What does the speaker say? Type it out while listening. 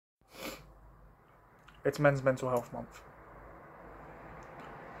it's Men's Mental Health Month,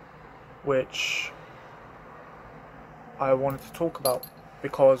 which I wanted to talk about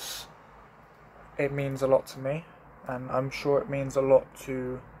because it means a lot to me, and I'm sure it means a lot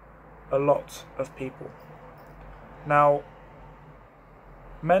to a lot of people. Now,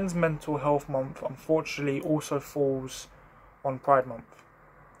 Men's Mental Health Month unfortunately also falls on Pride Month.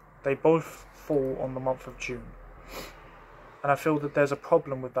 They both fall on the month of June. And I feel that there's a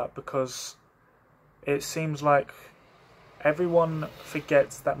problem with that because it seems like everyone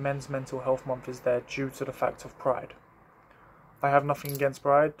forgets that Men's Mental Health Month is there due to the fact of Pride. I have nothing against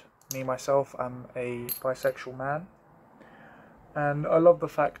Pride. Me, myself, I'm a bisexual man. And I love the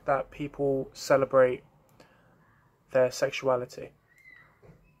fact that people celebrate their sexuality.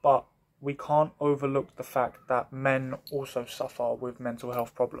 But we can't overlook the fact that men also suffer with mental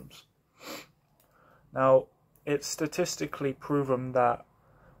health problems. Now, it's statistically proven that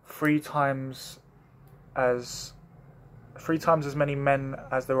three times as many men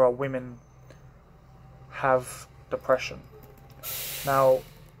as there are women have depression. Now,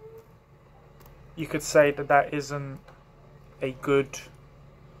 you could say that that isn't a good,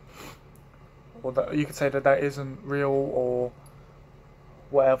 or that you could say that that isn't real or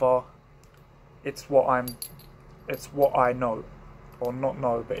whatever. It's what I know, or not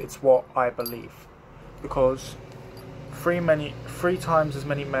know, but it's what I believe, because three times as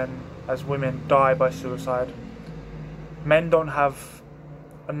many men as women die by suicide. Men don't have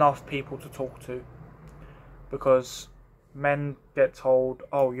enough people to talk to, because men get told,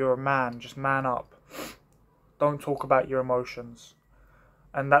 oh, you're a man, just man up, don't talk about your emotions.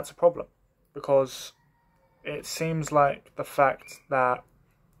 And that's a problem, because it seems like the fact that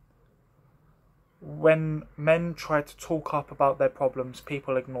when men try to talk up about their problems,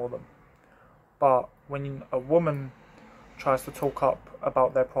 people ignore them. But when a woman tries to talk up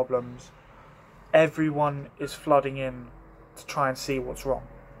about their problems, everyone is flooding in to try and see what's wrong.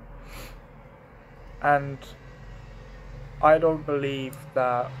 And I don't believe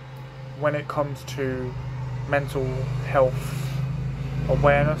that when it comes to mental health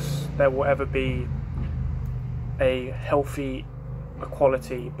awareness, there will ever be a healthy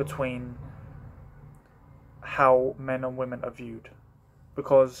equality between how men and women are viewed,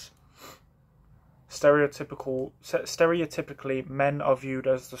 because stereotypically men are viewed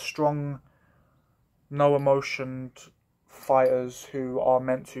as the strong, no-emotioned fighters who are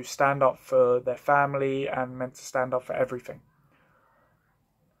meant to stand up for their family and meant to stand up for everything.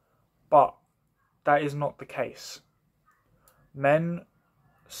 But that is not the case. Men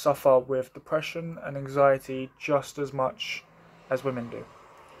suffer with depression and anxiety just as much as women do.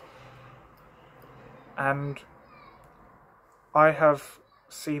 And I have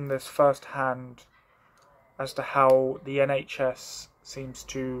seen this firsthand as to how the NHS seems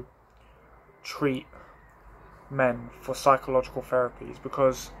to treat men for psychological therapies,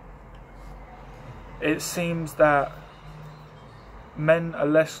 because it seems that men are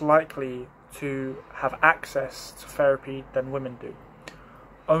less likely to have access to therapy than women do.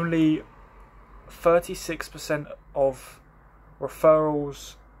 Only 36% of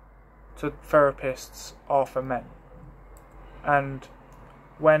referrals to therapists are for men. And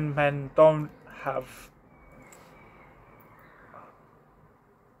when men don't have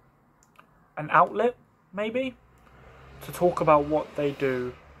an outlet, maybe, to talk about what they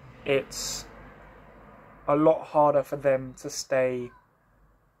do, it's a lot harder for them to stay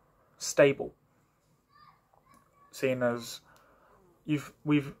stable. Seeing as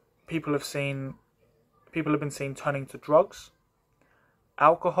people have been seen turning to drugs,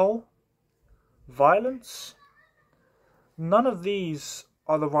 alcohol, violence. None of these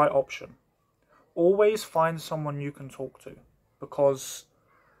are the right option. Always find someone you can talk to, because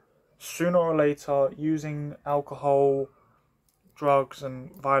sooner or later using alcohol, drugs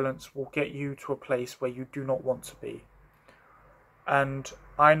and violence will get you to a place where you do not want to be. And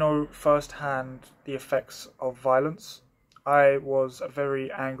I know firsthand the effects of violence. I was a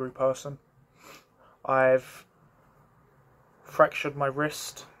very angry person. I've fractured my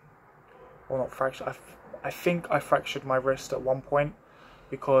wrist. Well, not fractured. I think I fractured my wrist at one point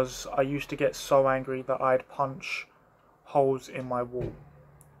because I used to get so angry that I'd punch holes in my wall.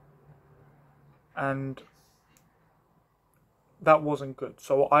 And that wasn't good.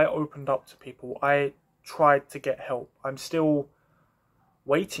 So I opened up to people. I tried to get help. I'm still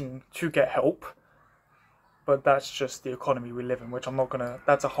waiting to get help, but that's just the economy we live in, which I'm not gonna,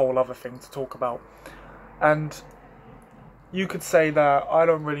 that's a whole other thing to talk about. And you could say that I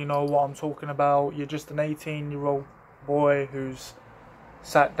don't really know what I'm talking about. You're just an 18-year-old boy who's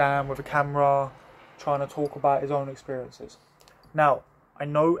sat down with a camera trying to talk about his own experiences. Now, I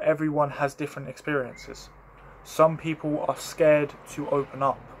know everyone has different experiences. Some people are scared to open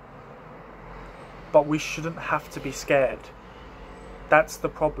up. But we shouldn't have to be scared. That's the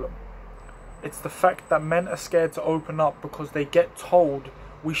problem. It's the fact that men are scared to open up because they get told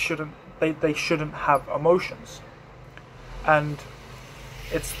they shouldn't have emotions. And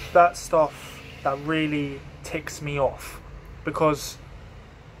it's that stuff that really ticks me off. Because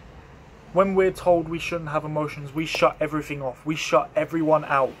when we're told we shouldn't have emotions, we shut everything off. We shut everyone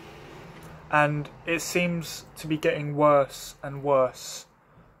out. And it seems to be getting worse and worse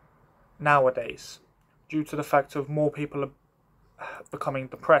nowadays, due to the fact of more people are becoming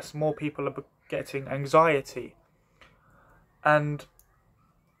depressed, more people are getting anxiety. And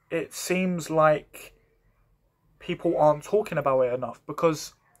it seems like people aren't talking about it enough,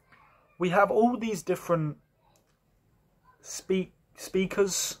 because we have all these different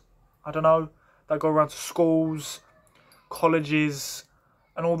speakers, I don't know, that go around to schools, colleges,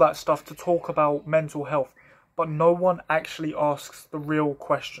 and all that stuff to talk about mental health, but no one actually asks the real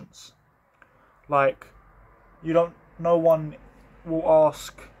questions. Like, no one will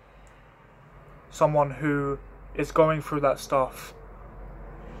ask someone who is going through that stuff,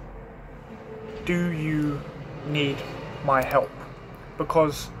 do you need my help?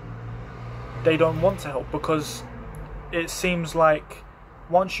 Because they don't want to help, because it seems like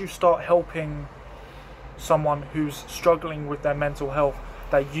once you start helping someone who's struggling with their mental health,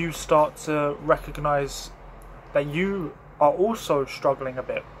 that you start to recognize that you are also struggling a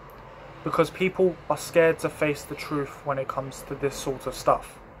bit, because people are scared to face the truth when it comes to this sort of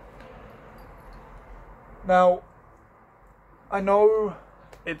stuff. Now, I know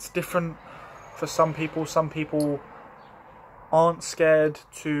it's different for some people. Some people aren't scared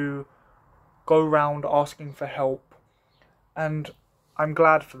to go around asking for help, and I'm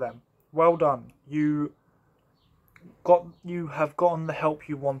glad for them. Well done. You have gotten the help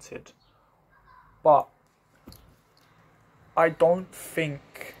you wanted. But I don't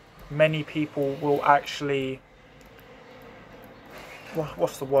think many people will actually...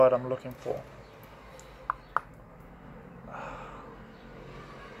 What's the word I'm looking for?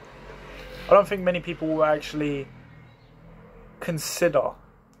 I don't think many people will actually consider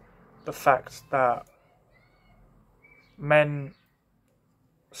the fact that men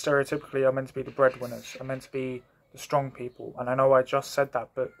stereotypically are meant to be the breadwinners, are meant to be the strong people. And I know I just said that,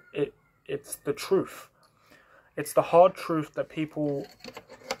 but it's the truth. It's the hard truth that people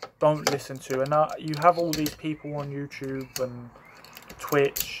don't listen to. And you have all these people on YouTube and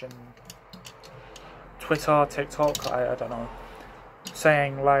Twitch and Twitter, TikTok, I don't know,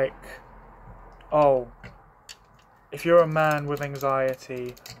 saying like, oh, if you're a man with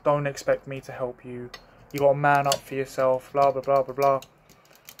anxiety, don't expect me to help you. You gotta man up for yourself, blah, blah, blah, blah, blah.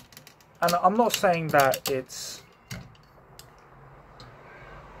 And I'm not saying that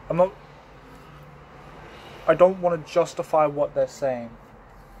I don't want to justify what they're saying,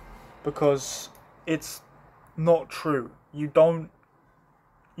 because it's not true. You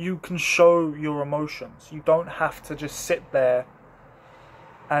can show your emotions. You don't have to just sit there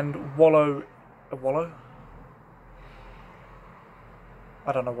and wallow?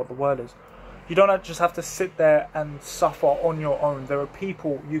 I don't know what the word is. You don't just have to sit there and suffer on your own. There are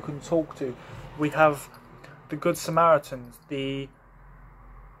people you can talk to. We have the Good Samaritans,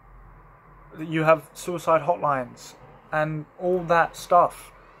 you have suicide hotlines and all that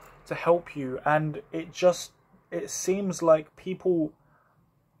stuff to help you. And it seems like people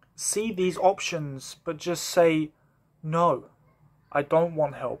see these options but just say, no, I don't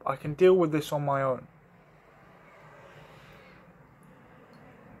want help. I can deal with this on my own.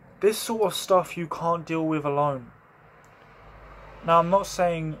 This sort of stuff you can't deal with alone. Now, I'm not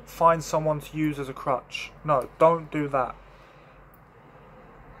saying find someone to use as a crutch. No, don't do that.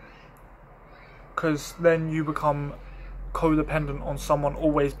 Because then you become codependent on someone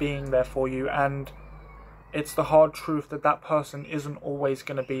always being there for you, and it's the hard truth that that person isn't always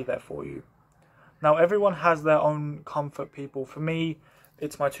going to be there for you. Now, everyone has their own comfort people. For me,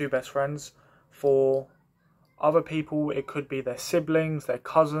 it's my two best friends. For other people, it could be their siblings, their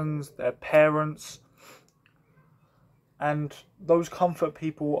cousins, their parents. And those comfort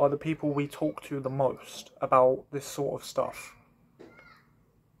people are the people we talk to the most about this sort of stuff.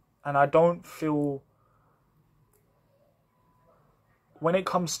 And I don't feel... When it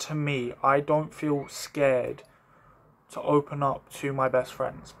comes to me, I don't feel scared to open up to my best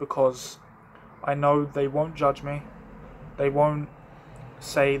friends, because I know they won't judge me. They won't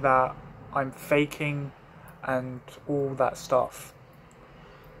say that I'm faking and all that stuff.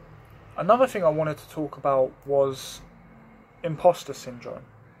 Another thing I wanted to talk about was imposter syndrome.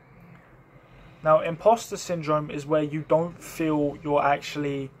 Now, imposter syndrome is where you don't feel you're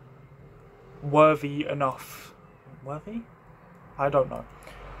actually worthy enough. Worthy? I don't know.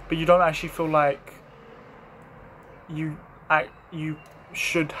 But you don't actually feel like you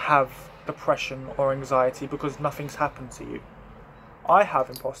should have depression or anxiety because nothing's happened to you. I have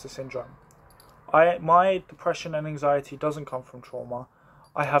imposter syndrome. My depression and anxiety doesn't come from trauma.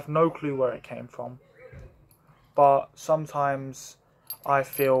 I have no clue where it came from. But sometimes I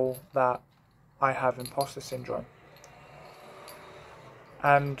feel that I have imposter syndrome.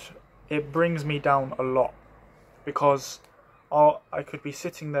 And it brings me down a lot because I could be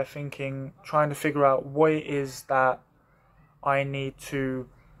sitting there thinking, trying to figure out what it is that I need to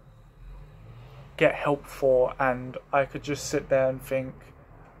get help for, and I could just sit there and think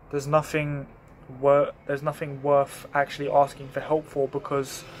there's nothing worth actually asking for help for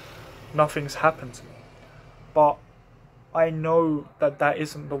because nothing's happened to me. But I know that that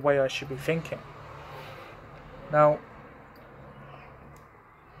isn't the way I should be thinking. Now,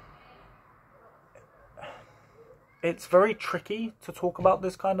 it's very tricky to talk about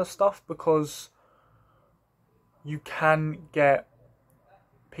this kind of stuff because you can get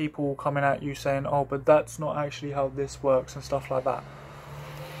people coming at you saying, oh, but that's not actually how this works and stuff like that.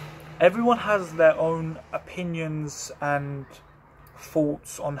 Everyone has their own opinions and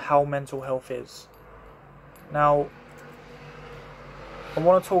thoughts on how mental health is. Now, I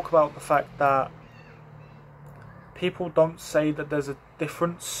want to talk about the fact that people don't say that there's a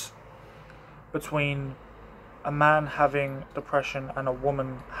difference between a man having depression and a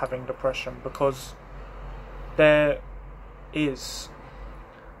woman having depression, because there is.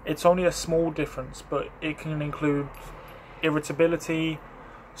 It's only a small difference, but it can include irritability,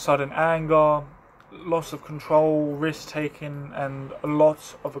 sudden anger, loss of control, risk-taking, and a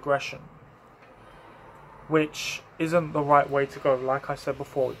lot of aggression, which isn't the right way to go. Like I said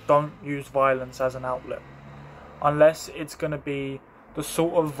before, don't use violence as an outlet, unless it's going to be the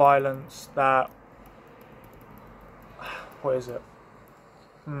sort of violence that... What is it?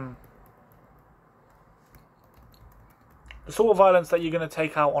 The sort of violence that you're going to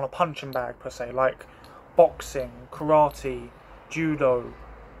take out on a punching bag, per se, like boxing, karate, judo,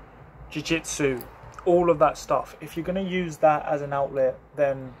 jiu-jitsu, all of that stuff. If you're going to use that as an outlet,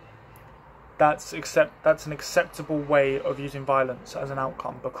 then that's an acceptable way of using violence as an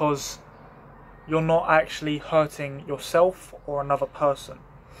outcome, because you're not actually hurting yourself or another person.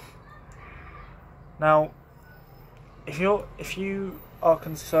 Now, if you are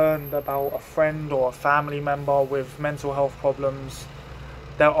concerned about a friend or a family member with mental health problems,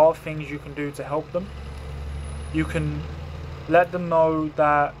 there are things you can do to help them. You can let them know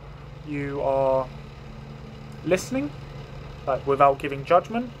that you are listening, like without giving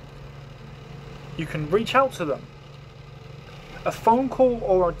judgment. You can reach out to them. A phone call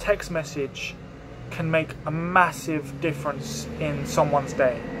or a text message can make a massive difference in someone's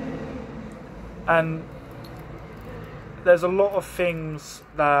day. And there's a lot of things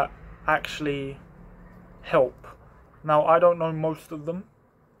that actually help. Now, I don't know most of them.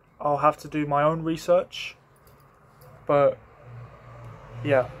 I'll have to do my own research. But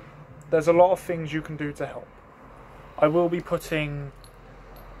yeah, there's a lot of things you can do to help. I will be putting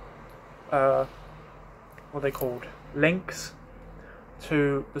what are they called? Links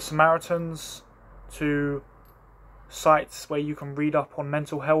to the Samaritans, to sites where you can read up on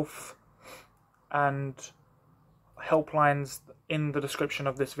mental health, and helplines in the description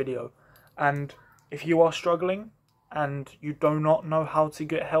of this video. And if you are struggling and you do not know how to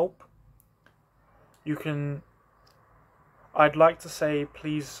get help, I'd like to say,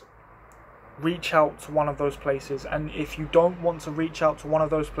 please reach out to one of those places. And if you don't want to reach out to one of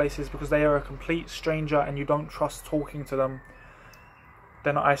those places because they are a complete stranger and you don't trust talking to them,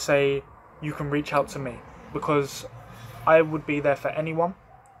 then I say you can reach out to me, because I would be there for anyone.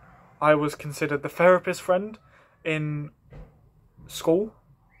 I was considered the therapist friend in school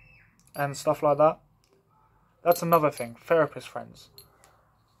and stuff like that. That's another thing, therapist friends.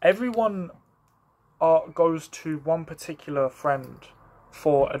 Everyone goes to one particular friend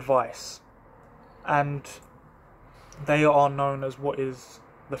for advice, and they are known as what is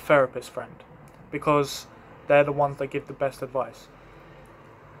the therapist friend, because they're the ones that give the best advice.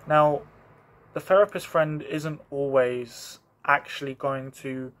 Now, the therapist friend isn't always actually going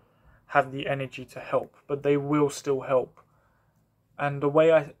to have the energy to help, but they will still help. And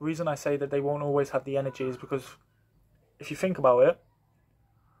the reason I say that they won't always have the energy is because if you think about it,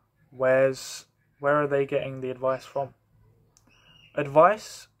 where are they getting the advice from?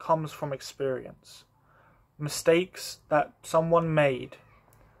 Advice comes from experience. Mistakes that someone made.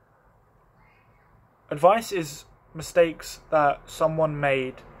 Advice is mistakes that someone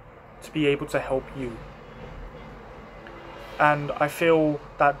made to be able to help you. And I feel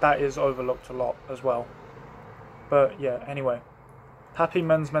that that is overlooked a lot as well. But yeah, anyway. Happy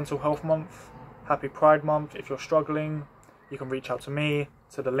Men's Mental Health Month. Happy Pride Month. If you're struggling, you can reach out to me,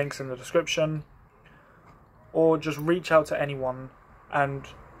 to the links in the description. Or just reach out to anyone. And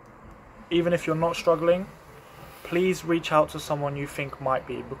even if you're not struggling, please reach out to someone you think might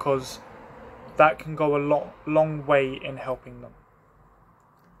be, because that can go a long way in helping them.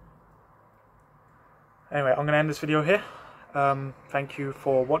 Anyway, I'm going to end this video here. Thank you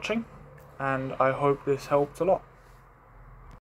for watching, and I hope this helped a lot.